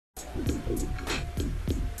Okay,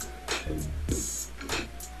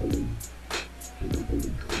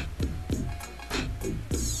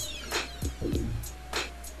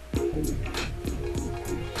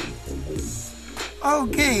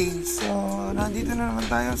 so nandito na naman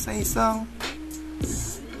tayo sa isang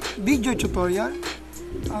video tutorial.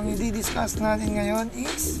 Ang i-discuss natin ngayon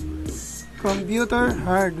is computer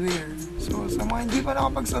hardware. So sa mga hindi pa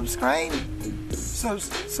nakapag-subscribe,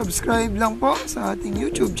 subscribe lang po sa ating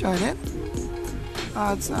YouTube channel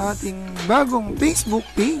at sa ating bagong Facebook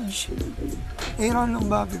page,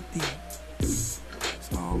 AML15.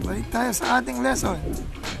 So balik tayo sa ating lesson,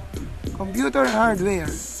 computer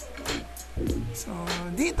hardware. So,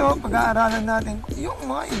 dito, pag-aaralan natin yung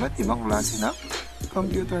mga iba't ibang klase ng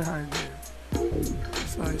computer hardware.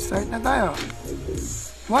 So, start na tayo.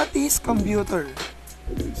 What is computer?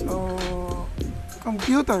 So,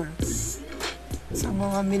 computer. Sa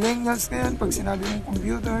mga millennials ngayon, pag sinabi mong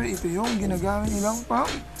computer, ito yung ginagamit nilang pang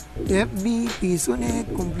FB, PisoNet,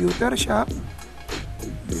 computer shop,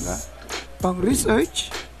 diba? Pang research.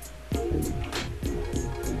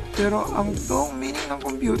 Pero, ang tong meaning ng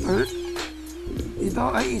computer,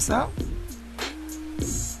 ito ay isang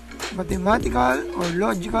mathematical or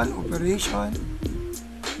logical operation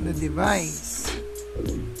na device.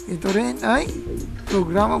 Ito rin ay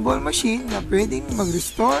programmable machine na pwedeng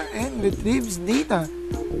mag-restore and retrieves data.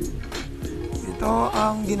 Ito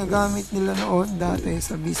ang ginagamit nila noon dati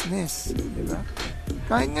sa business, diba?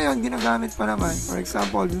 Kahit ngayon ginagamit pa naman. For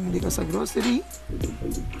example, bumili ka sa grocery,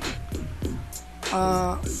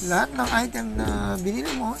 lahat ng item na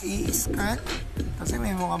binili mo i-scan kasi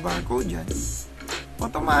may mga barcode dyan,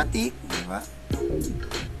 automatic, di ba?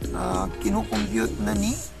 Kinukompute na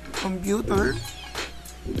ni computer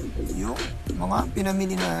yung mga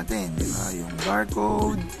pinamili natin, di ba? Yung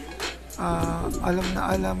barcode, alam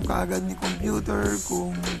na alam kaagad ni computer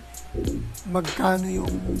kung magkano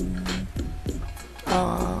yung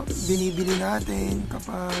binibili natin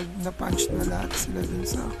kapag na-punch na lahat sila dun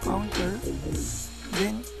sa counter.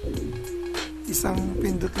 Then isang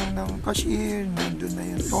pindot lang ng cashier, nandun na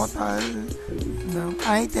yung total ng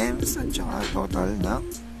items at saka total ng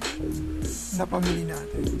napamili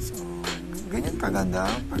natin. So ganyan kaganda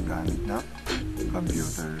ang paggamit ng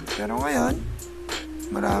computer. Pero ngayon,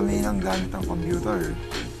 marami nang gamit ang computer.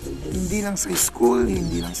 Hindi lang sa school,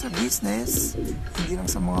 hindi lang sa business, hindi lang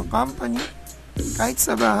sa mga company, kahit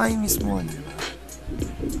sa bahay mismo, di ba?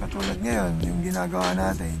 Katulad ngayon, yung ginagawa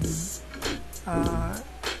natin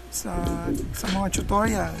sa mga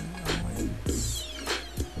tutorial. Okay.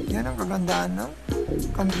 Yan ang kagandaan ng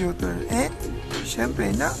computer. And,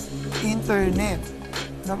 syempre, na internet.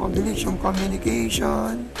 Napabilis yung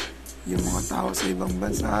communication, yung mga tao sa ibang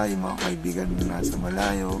bansa, yung mga kaibigan mo nasa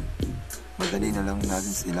malayo. Madali na lang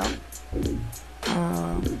natin silang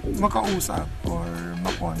makausap or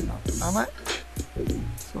makontak. Tama?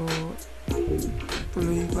 So,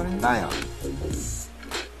 tuloy pa rin tayo.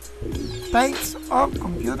 Types of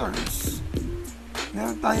computers.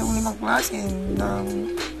 Meron tayong 5 klase ng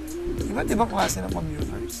iba't ibang klase ng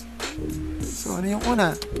computers. So, ano yung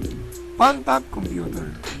una? Palm-top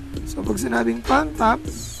computer. So, pag sinabing palm-top,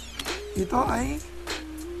 ito ay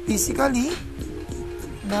physically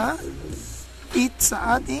na fit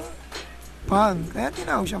sa ating palm. Kaya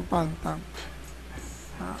tinawag siyang palm-top.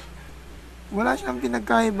 Wala siyang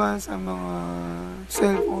pinagkaiba sa mga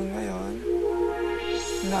cellphone ngayon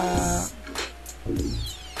na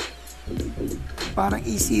parang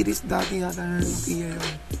e-series dati yata na Nokia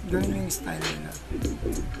yun. Ganun yung style nila.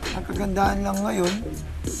 Ang kagandahan lang ngayon,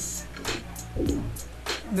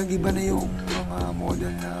 nag-iba na yung mga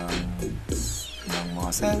model ng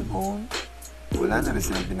mga cellphone. Wala na rin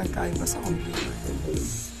silang pinagkaiba sa computer.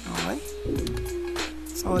 Okay?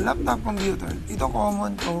 So, laptop computer. Ito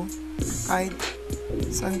common to. Kahit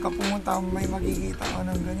saan ka pumunta, may makikita ka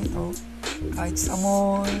ng ganito. Kahit sa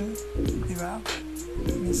mall, di ba?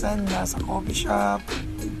 Minsan nasa coffee shop,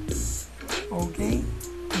 okay?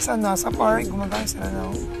 Minsan nasa park, gumagamit sila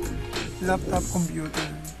ng laptop computer.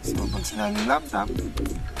 So, pag sinabing laptop,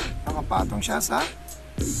 nakapatong siya sa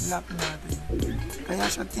lap natin. Kaya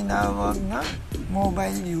siya tinawag na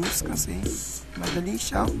mobile use kasi madali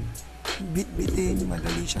siyang bit-bitin,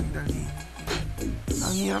 madali siyang dalhin.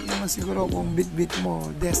 Ang hirap naman siguro kung bit-bit mo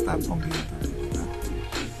desktop computer, diba?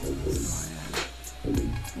 So, ayan.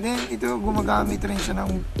 Then, ito gumagamit rin siya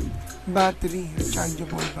ng battery,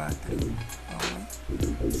 rechargeable battery. Okay?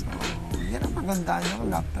 So, yan ang pagandaan ng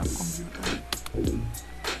laptop computer.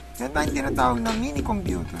 Yan tayong tinatawag na mini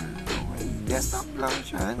computer. Okay? Desktop lang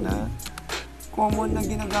siya na common na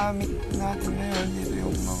ginagamit natin ngayon. Ito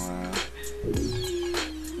yung mga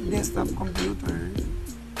desktop computer.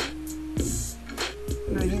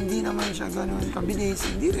 na hindi naman siya ganun kabilis,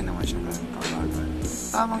 hindi rin naman siya ganun kabagal.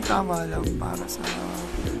 Tamang-tama lang para sa mga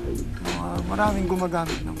maraming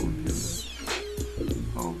gumagamit ng computer.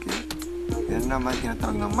 Okay. Yan naman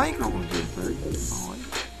tinatawag na microcomputer. Okay.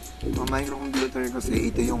 Mga microcomputer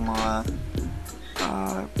kasi ito yung mga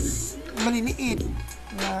maliliit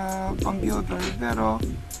na computer pero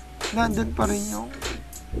nandun pa rin yung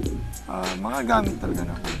mga gamit talaga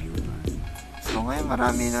ng computer. So ngayon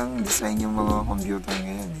marami ng design yung mga computer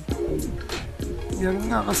ngayon eh. Meron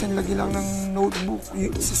nga kasi lagi lang ng notebook,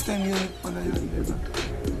 system unit pala yun, diba?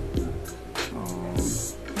 So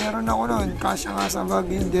meron ako nun, kasya nga sa bag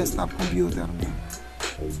yung desktop computer mo.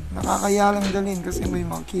 Nakakaya lang dalhin kasi may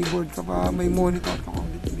mga keyboard ka pa, may monitor ka pa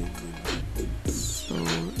bit-bit. So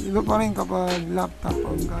iba pa rin kapag laptop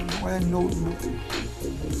ang gano'n, kaya notebook.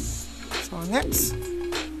 So next,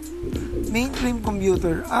 mainframe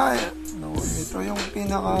computer. No, ito yung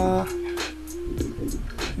pinaka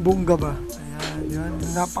bungga ba? Ayan, yan,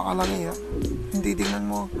 napakalaki ha. Hindi tingnan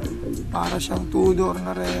mo, para siyang two-door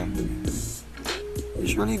na rem.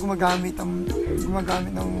 Usually gumagamit ng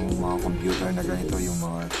mga computer na ganito yung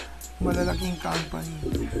mga malalaking company.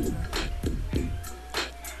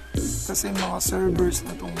 Kasi mga servers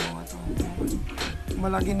na itong mga ito.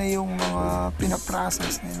 Malaki na yung mga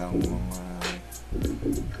pinaprocess nilang mga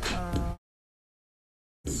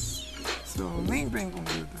so mainframe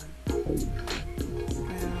computer.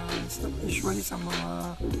 Kaya usually sa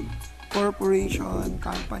mga corporation,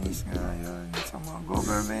 companies nga yan, sa mga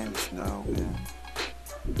governments daw yan.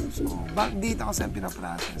 So back data kasi ang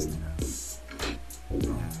pinaprocess nila.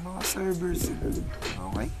 Yan, mga servers nila.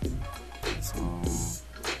 Okay? So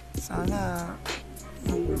sana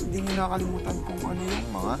hindi nyo nakalimutan kung ano yung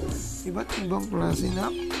mga iba't ibang klase na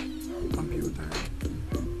computer.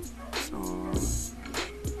 So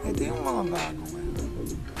ito yung mga bago ngayon.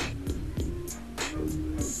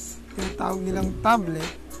 Tinatawag nilang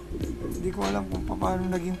tablet. Hindi ko alam kung paano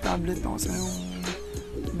naging tablet ako sa yung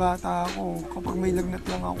bata ako. Kapag may lagnat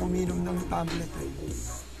lang ako uminom ng tablet eh.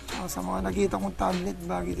 Tsaka sa mga nakita kong tablet,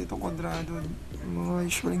 bagit ito kwadrado. Mga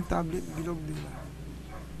usually tablet, bilog diba?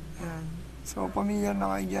 Yan. So pamilyar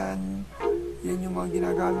na kayo dyan. Yan yung mga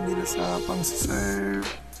ginagamit nila sa pang-serve,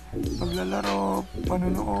 paglalaro,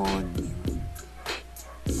 panunood.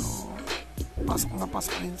 So pasok na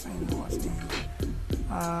pasok din sa inyo kasi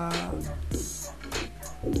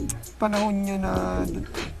panahon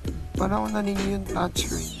na ninyo yung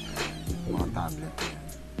touchscreen, yung mga tablet na yan.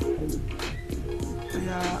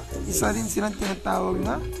 Kaya isa rin silang tinatawag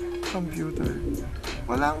na computer.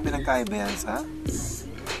 Walang pinagkaiba yan sa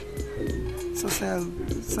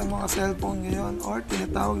mga cellphone ngayon or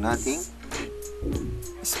tinatawag nating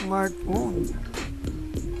smartphone.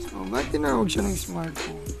 So ba't tinawag siya ng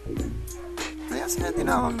smartphone? Kaya sila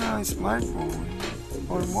tinawag na smartphone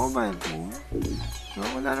or mobile phone. So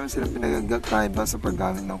wala naman sila pinagkaiba sa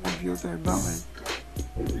paggamit ng computer. Bakit?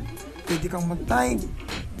 Pwede kang mag-type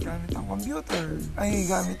gamit ang computer, ay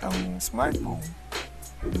gamit ang smartphone.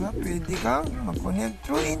 Diba? Pwede kang mag-connect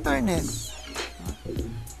through internet.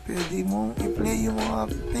 Pwede mong i-play yung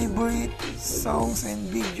mga favorite songs and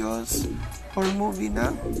videos or movie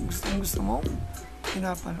na gusto mong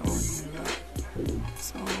pinapanood. Diba?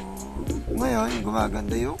 So ngayon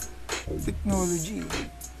gumaganda yung technology.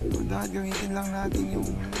 So, dahil gamitin lang natin yung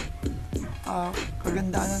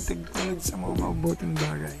kagandahan ng technology sa mga mabuting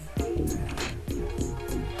bagay.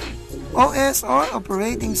 OS or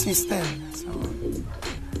operating system. So,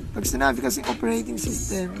 pag sinabi kasi operating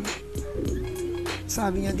system,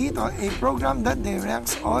 sabi niya dito, a program that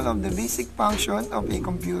directs all of the basic function of a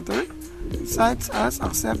computer, such as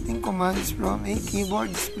accepting commands from a keyboard,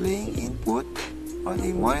 displaying input on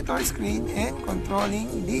a monitor screen, and controlling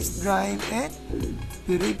disk drive and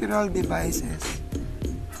peripheral devices.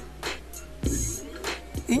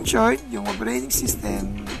 In short, yung operating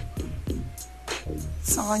system,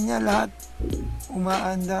 sa kanya lahat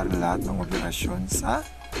umaandar lahat ng operasyon sa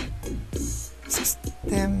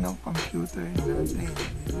system ng computer natin,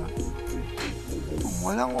 diba? Kung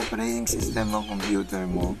walang operating system ng computer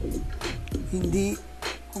mo, hindi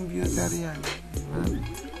computer yan, diba?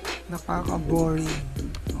 Nakaka-boring.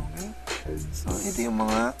 Okay? So ito yung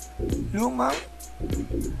mga lumang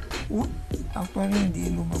actually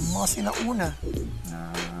hindi lumang, mga sinauna na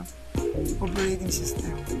operating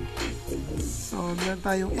system. So meron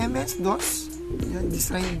tayong MS-DOS, yan,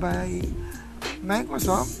 designed by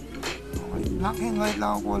Microsoft. Okay, black and white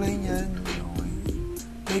lang ang kulay niyan. Okay.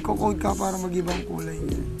 May code ka para mag-ibang kulay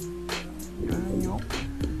niyan. Ganun yung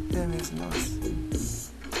MS-DOS.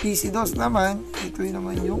 PC-DOS naman, ito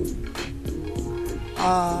naman yung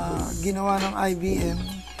ginawa ng IBM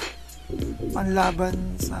panlaban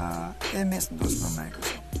sa MS-DOS ng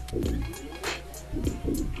Microsoft.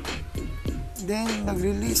 Then,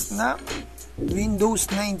 nag-release na Windows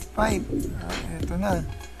 95. Ito na.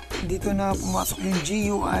 Dito na pumasok yung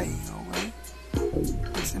GUI. Okay?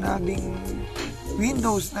 Pag sinabing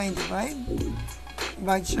Windows 95,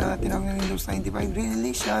 bakit siya tinawag ng Windows 95?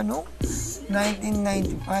 Release siya no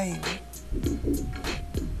 1995.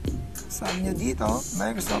 Sabi niya dito,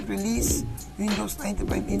 Microsoft release Windows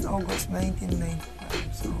 95 in August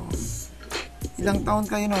 1995. So, ilang taon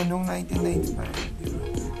kayo no, noong 1995? Diba?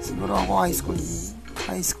 Siguro ako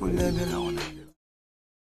high school level ako na.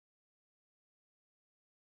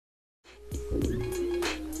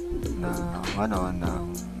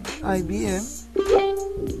 Ng IBM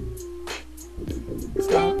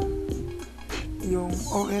sa yung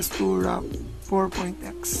OS2 RAP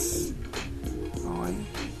 4.x. Okay.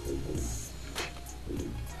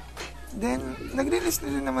 Then, nag-release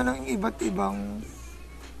na rin naman ng iba't ibang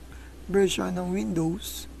version ng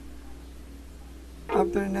Windows.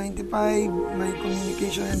 After 95, may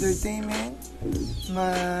Communication Entertainment,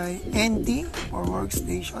 may NT or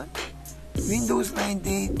Workstation, Windows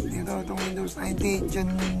 98, dito itong Windows 98, dyan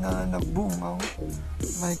na nag-boom ang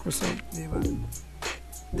Microsoft, di ba?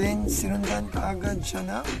 Then, sinundan kaagad siya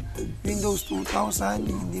ng Windows 2000,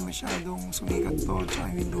 hindi masyadong sumikat to, tsaka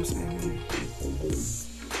Windows ME.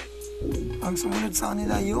 Ang sumunod sa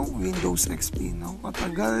kanila yung Windows XP, no?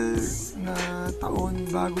 Katagal na taon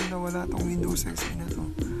bago nawala tong Windows XP na to.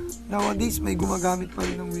 Nowadays, may gumagamit pa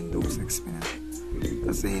rin ng Windows XP na to.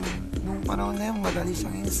 Kasi nung panahon na yun, madali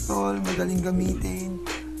siyang install, madaling gamitin,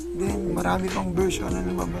 then marami pang version na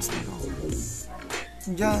lumabas na to.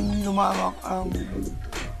 Diyan lumawak ang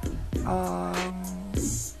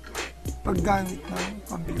paggamit ng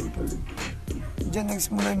computer. Diyan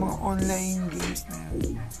nagsimula yung mga online games na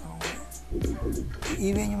yan.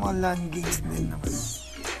 Even yung mga LAN games din naman.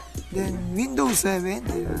 Then Windows 7,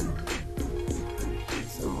 ayan.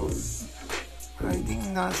 So I think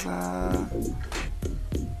nasa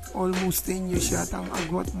almost 10 years yata ang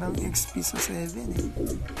agwat ng XP sa 7 eh.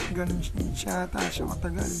 Ganun siya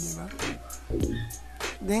katagal, di ba?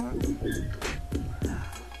 Then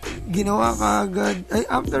ginawa kaagad,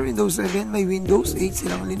 after Windows 7 may Windows 8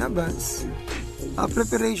 silang linabas.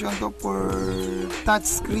 Preparation to for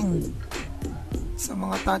touchscreen sa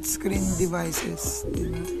mga touchscreen devices, di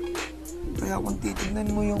ba? Kaya kung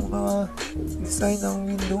titignan mo yung design ng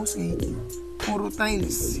Windows 8, puro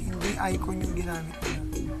tiles, hindi icon yung ginamit nila.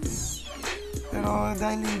 Pero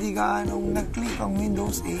dahil hindi gaanong nag-click ang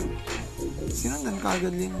Windows 8, sinundan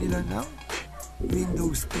kaagad din nila ng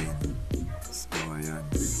Windows 10. So, ayan.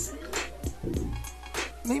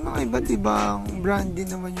 May mga iba't ibang brand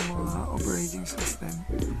din naman yung mga operating system.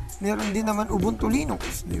 Meron din naman Ubuntu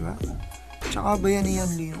Linux, di ba? Tsaka Bayanihan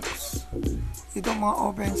Linux. Itong mga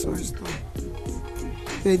open source to.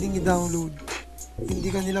 Pwedeng i-download. Hindi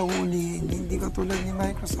ka nila hulihin. Hindi ka tulad ni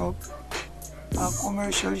Microsoft.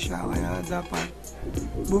 Commercial siya, kaya dapat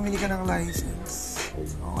bumili ka ng license.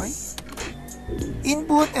 Okay?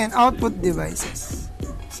 Input and output devices.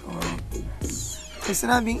 So, pag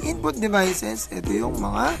sinabing input devices, ito yung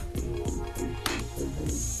mga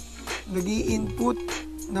nag-i-input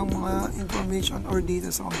ng mga information or data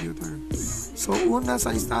sa computer. So, una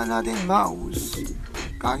sa listahan natin, mouse.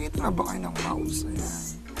 Kakita na ba kayo ng mouse? Ayan.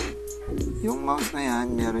 Yung mouse na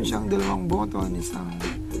yan, meron siyang dalawang button, isang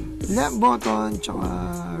left button, tsaka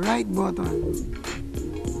right button.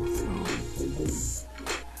 So,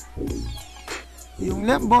 yung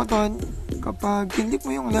left button, kapag click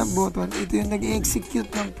mo yung left button, ito yung nag-execute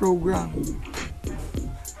ng program.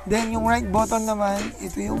 Then, yung right button naman,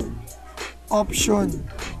 ito yung option.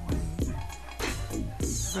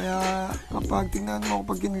 Kaya, kapag tingnan mo,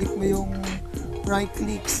 kapag click mo yung right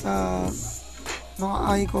click sa mga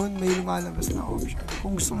icon, may lumalabas na option.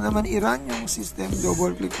 Kung gusto mo naman i-run yung system,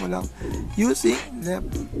 double click mo lang using left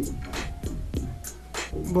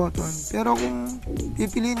button. Pero kung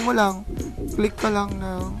pipiliin mo lang, click ka lang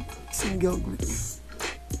ng single click.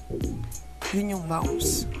 Yun yung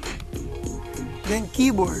mouse. Then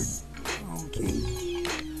keyboard. Okay.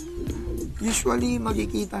 Usually,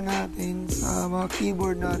 makikita natin sa mga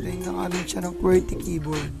keyboard natin nakalit siya ng QWERTY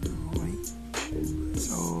keyboard. Okay.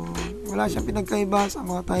 So, wala siyang pinagkaiba sa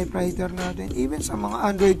mga typewriter natin. Even sa mga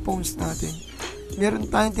Android phones natin, meron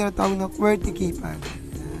tayong tinatawag na QWERTY keypad.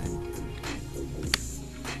 Ayan.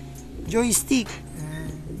 Joystick.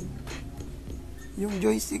 Ayan. Yung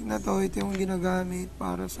joystick na to, ito yung ginagamit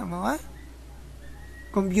para sa mga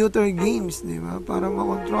computer games, di ba? Para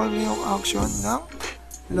makontrol mo yung action ng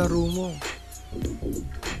laro mo.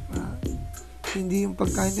 Hindi yung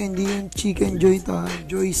pagkain to, hindi yung chicken joy to,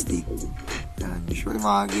 joystick. Yan, usually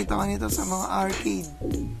makakita ka nito sa mga arcade.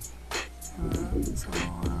 Sa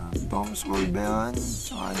mga Tom's World ba yan?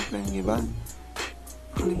 Tsaka ano pa yung iba?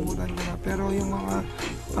 Kalimutan ko na. Pero yung mga,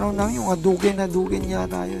 parang namin yung Hadouken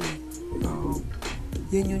yata yun.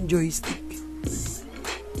 Yan yung joystick.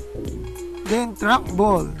 Then,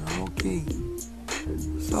 trackball. Okay.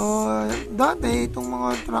 So, dati, itong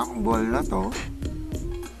mga trackball na to,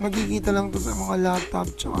 magkikita lang to sa mga laptop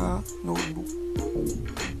tsaka notebook.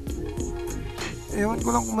 Ewan ko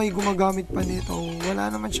lang kung may gumagamit pa nito. Wala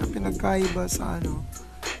naman siya pinagkaiba sa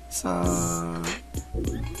sa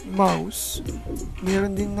mouse.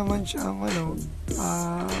 Meron din naman siya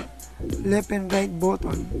left and right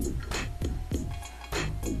button.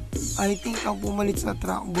 I think ang pumalit sa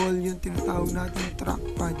trackball yung tinatawag natin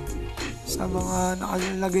trackpad sa mga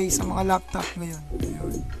nakalagay sa mga laptop ngayon.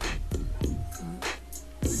 Ayun.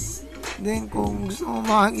 Then kung gusto mo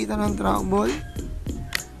makakita ng trackball,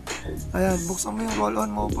 ayan, buksan mo yung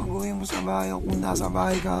roll-on mo pag uwi mo sa bahay, o kung nasa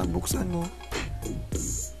bahay ka, buksan mo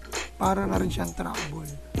para na rin siyang trackball.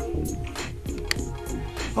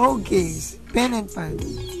 Okay, pen and pad.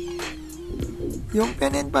 Yung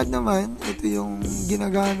pen and pad naman, ito yung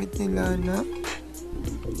ginagamit nila na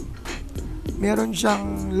meron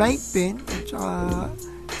siyang light pen at saka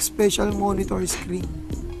special monitor screen.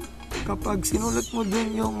 Kapag sinulat mo dun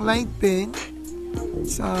yung light pen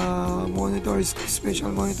sa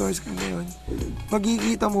special monitor screen na yun,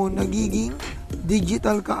 magkikita mo, nagiging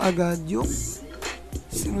digital ka agad yung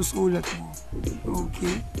sinusulat mo.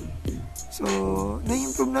 Okay? So,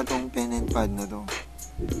 na-improve na tong pen and pad na to.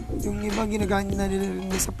 Yung iba ginagamit na nila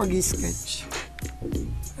sa pag-sketch.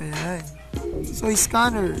 Ayan. So,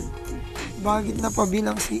 scanner. Bakit na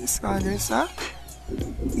pabilang si scanner sa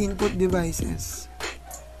input devices?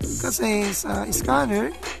 Kasi sa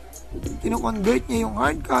scanner, kino-convert niya yung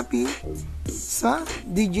hard copy sa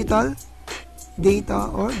digital data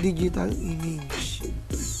or digital image.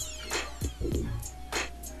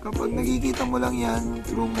 Kapag nakikita mo lang yan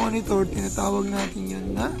through monitor, tinatawag natin yun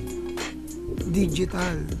na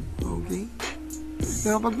digital. Okay?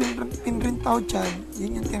 Pero pag pinrint out yan,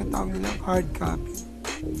 yun yung tinatawag nilang hard copy.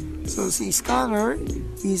 So, si scanner,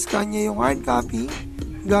 i-scan niya yung hard copy,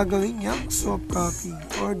 gagawin niya soft copy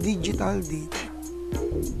or digital data.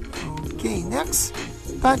 Okay, next,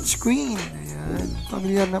 touchscreen. Ayan,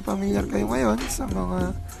 familiar kayo ngayon sa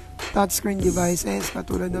mga touchscreen devices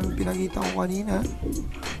katulad ng pinakita ko kanina,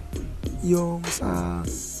 yung sa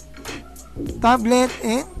tablet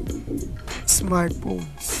and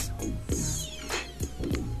smartphones.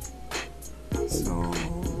 So,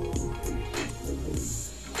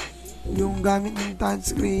 yung gamit ng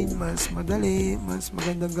touchscreen, mas madali, mas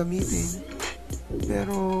magandang gamitin.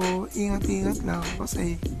 Pero, ingat-ingat lang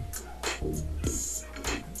kasi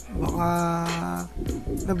baka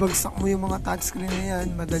nabagsak mo yung mga touchscreen na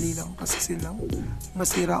yan, madali lang kasi silang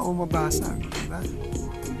masira o mabasag. Diba?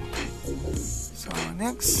 So,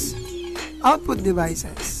 next, output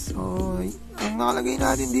devices. So, ang nakalagay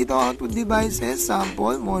natin dito, output devices,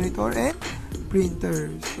 sample, monitor, and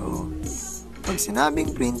printer. So, pag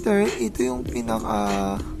sinabing printer, ito yung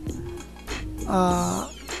pinaka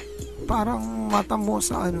parang mata mo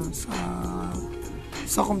sa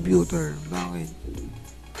sa computer. Bakit?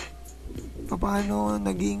 Paano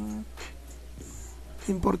naging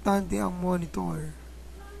importante ang monitor?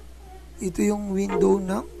 Ito yung window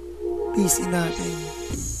ng PC natin.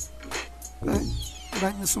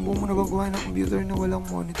 Kahit nasubo mo na ba gawa ng computer na walang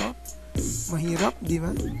monitor? Mahirap, di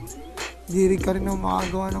ba? Di rin ka rin na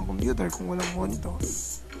makagawa ng computer kung walang monitor.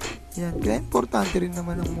 Yan. Kaya importante rin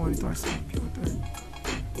naman ang monitor sa computer.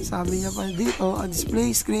 Sabi niya pa dito, a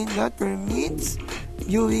display screen that permits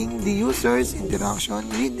viewing the user's interaction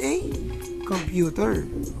with a computer.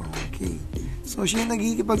 Okay. So, siya yung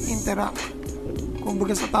nagkikipag-interact. Kung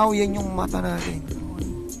baga sa tao, yan yung mata natin.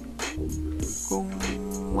 Okay. Kung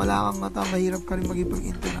wala kang mata, mahirap ka rin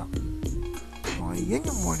magkipag-interact. Okay. Yan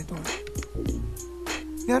yung monitor.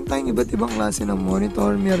 Meron tayong iba't ibang klase ng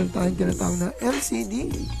monitor. Meron tayong tinatawag na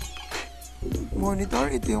LCD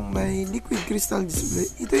monitor. Ito yung may liquid crystal display.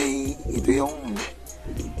 Ito yung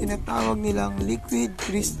tinatawag nilang liquid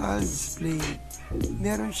crystal display.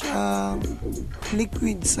 Meron siyang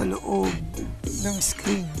liquid sa loob ng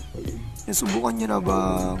screen. Nasubukan nyo na ba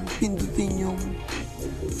pindutin yung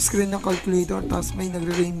screen ng calculator tapos may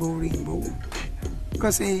nagre-rainbow?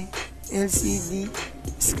 Kasi LCD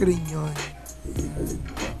screen yon.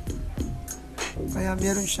 Kaya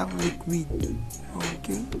meron siyang liquid.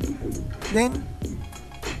 Okay. Then,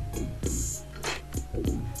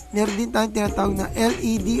 meron din tayong tinatawag na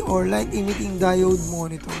LED or light emitting diode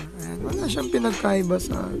monitor. Ayan. Wala siyang pinagkaiba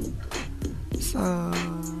sa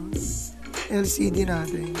LCD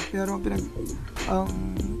natin. Pero ang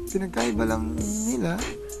pinagkaiba lang nila,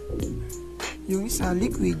 yung isa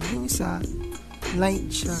liquid, yung isa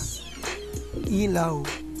light siya. Ilaw.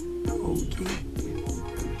 Okay.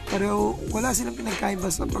 Pero wala silang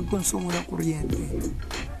pinagkaiba sa pagkonsumo ng kuryente.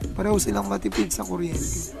 Pareho silang matipid sa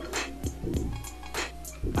kuryente.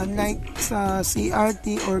 Unlike sa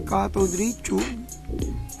CRT or cathode ray tube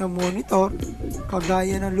na monitor,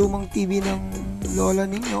 kagaya ng lumang TV ng lola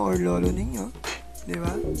ninyo or lolo ninyo, di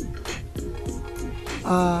ba?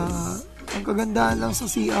 Ang kagandahan lang sa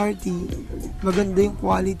CRT, maganda yung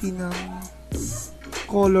quality ng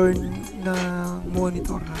color na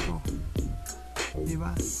monitor na to, di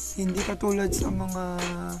ba? Hindi katulad sa mga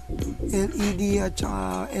LED at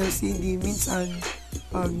saka LCD, minsan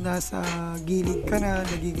pag nasa gilid ka na,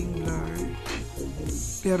 nagiging blur.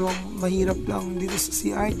 Pero ang mahirap lang dito sa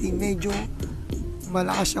CRT, medyo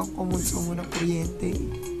malakas siyang kumonsumo ng kuryente.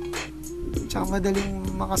 Tsaka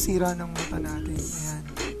madaling makasira ng mata natin. Ayan.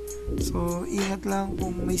 So, ingat lang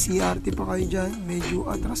kung may CRT pa kayo dyan,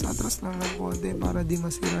 medyo atras-atras lang ng konti para di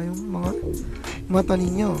masira yung mga mata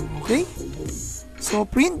ninyo. Okay? So,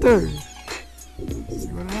 printer.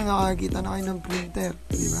 Siguro na nakakita na kayo ng printer,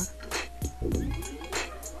 di ba?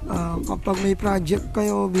 Kapag may project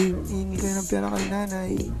kayo, hihingi kayo ng pera kay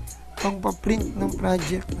nanay, pang pa-print ng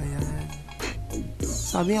project. Ayan.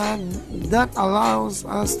 Sabi nga, that allows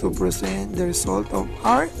us to present the result of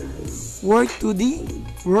our work to the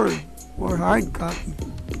world or hard copy.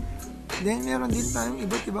 Then, meron din tayong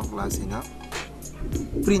iba't ibang klase na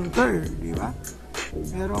printer, di ba?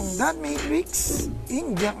 Merong dot matrix,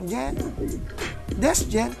 inkjet,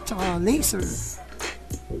 deskjet, tsaka laser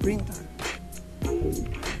printer.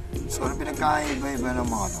 So, ano pinagkaiba-iba ng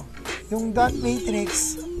mga to? Yung dot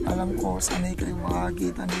matrix, alam ko, sanay kayong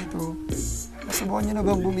makakita nito. Nasubukan nyo na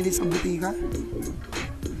bang bumili sa butika?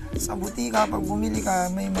 Sa butika, pag bumili ka,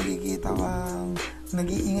 may makikita kang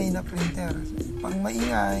nag-iingay na printer. Pag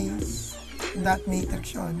maingay, dot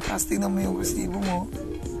matrix yun. Tapos tignan mo yung resibo mo,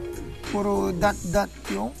 puro dot-dot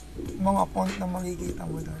yung mga font na makikita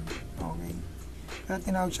mo doon. Okay? Kaya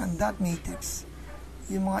tinawag siyang dot matrix.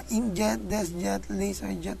 Yung mga inkjet, deskjet,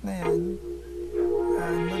 laserjet na yan,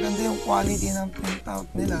 maganda yung quality ng printout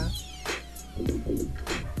nila.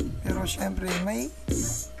 Pero syempre, may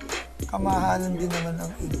kamahalan din naman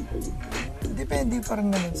ang ink. Depende pa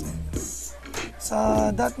rin naman sa inyo. Sa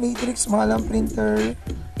dot matrix, mahal ang printer,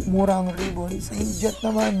 mura ang ribbon. Sa inkjet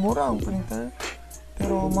naman, mura ang printer,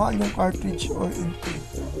 pero mahal yung cartridge or ink.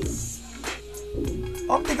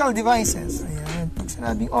 Optical devices. Ayan. Pag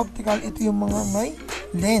sinabing optical, ito yung mga may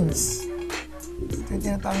lens. Ito yung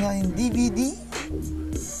tinatawag nga yung DVD,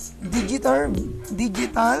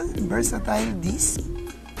 digital versatile disc,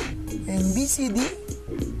 and BCD,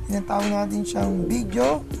 tinatawag natin siyang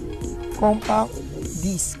video compact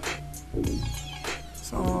disc.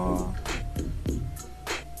 So,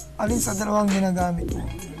 alin sa dalawang ginagamit mo?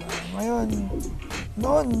 Diba? Ngayon,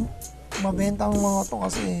 noon, mabenta ang mga to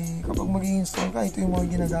kasi kapag mag-i-install ka, ito yung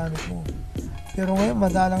mga ginagamit mo. Pero ngayon,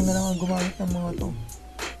 madalang na lang ang gumamit ng mga to.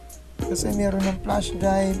 Kasi meron ng flash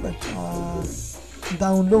drive at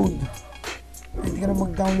download. Pwede ka na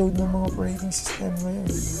mag-download ng mga operating system ngayon.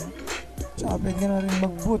 Tsaka pwede ka na rin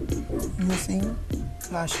mag-boot using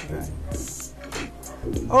flash drive.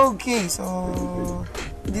 Okay, so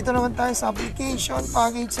dito naman tayo sa application,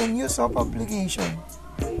 package, and use of application.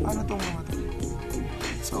 Ano itong mga to?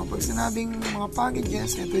 So, pag sinabing mga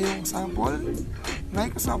packages, ito yung sample,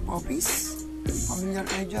 Microsoft Office, familiar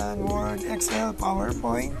kayo dyan, Word, Excel,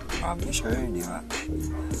 PowerPoint, Publisher, di ba?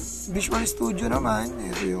 Visual Studio naman,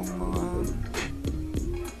 ito yung mga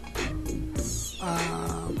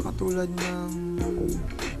katulad ng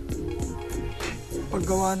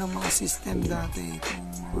paggawa ng mga system dati, itong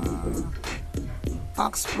mga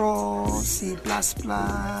Pax Pro, C++,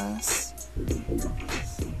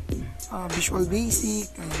 Visual Basic,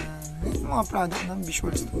 ayan, yung mga product ng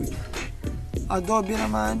Visual Studio. Adobe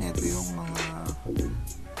naman, ito yung mga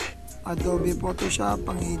Adobe Photoshop,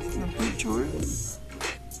 pang-edit ng picture,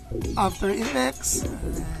 After Effects,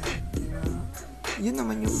 yun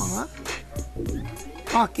naman yung mga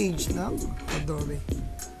package ng Adobe.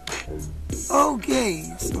 Okay,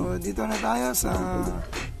 so dito na tayo sa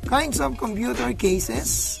kinds of computer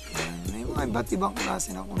cases. May mga iba't ibang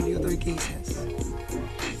klase ng computer cases.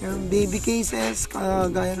 Yung baby cases,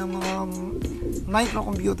 gaya ng mga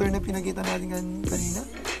microcomputer na pinakita natin kanina.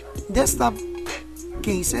 Desktop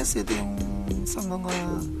cases, ito yung sa mga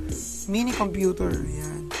mini computer.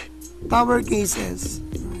 Yan. Tower cases.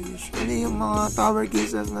 Usually yung mga tower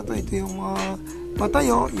cases na to, ito yung mga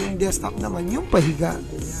patayo, yung desktop naman yung pahiga.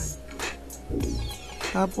 Ayan.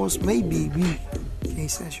 Tapos may baby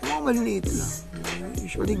cases, yung mga maliliit lang.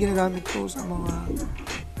 Usually ginagamit ko sa mga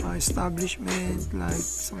establishment, like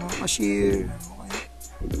sa mga cashier. Okay.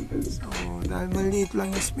 So dahil maliit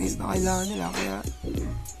lang yung space na kailangan nila, kaya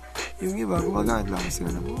yung iba gumagamit lang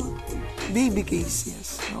sila ng mga baby case,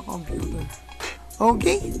 yes, na computer.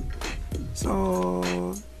 Okay, so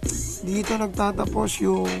dito nagtatapos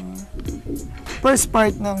yung first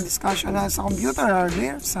part ng discussion na sa computer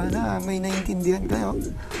hardware. Sana may naintindihan kayo.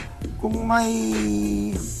 Kung may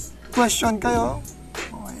question kayo,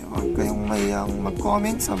 okay, huwag kayong mayang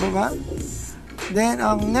mag-comment sa baba. Then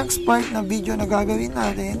ang next part na video na gagawin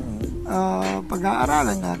natin,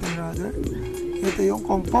 pag-aaralan natin rather, ito yung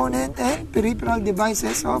component and peripheral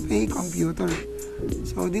devices of a computer.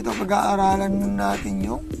 So dito pag-aaralan natin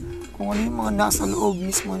yung kung ano yung mga nasa loob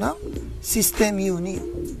mismo ng system unit.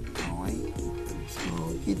 Okay?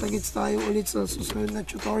 So kita-kits tayo ulit sa susunod na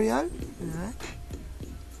tutorial.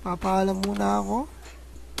 Papaalam muna ako.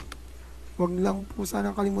 Huwag lang po sana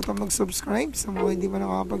kalimutan mag-subscribe sa mga hindi pa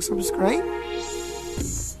nakakapag-subscribe.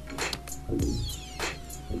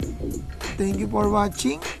 Thank you for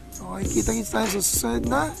watching. Okay, kita-kits tayo sa susunod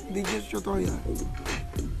na video tutorial.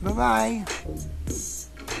 Bye-bye!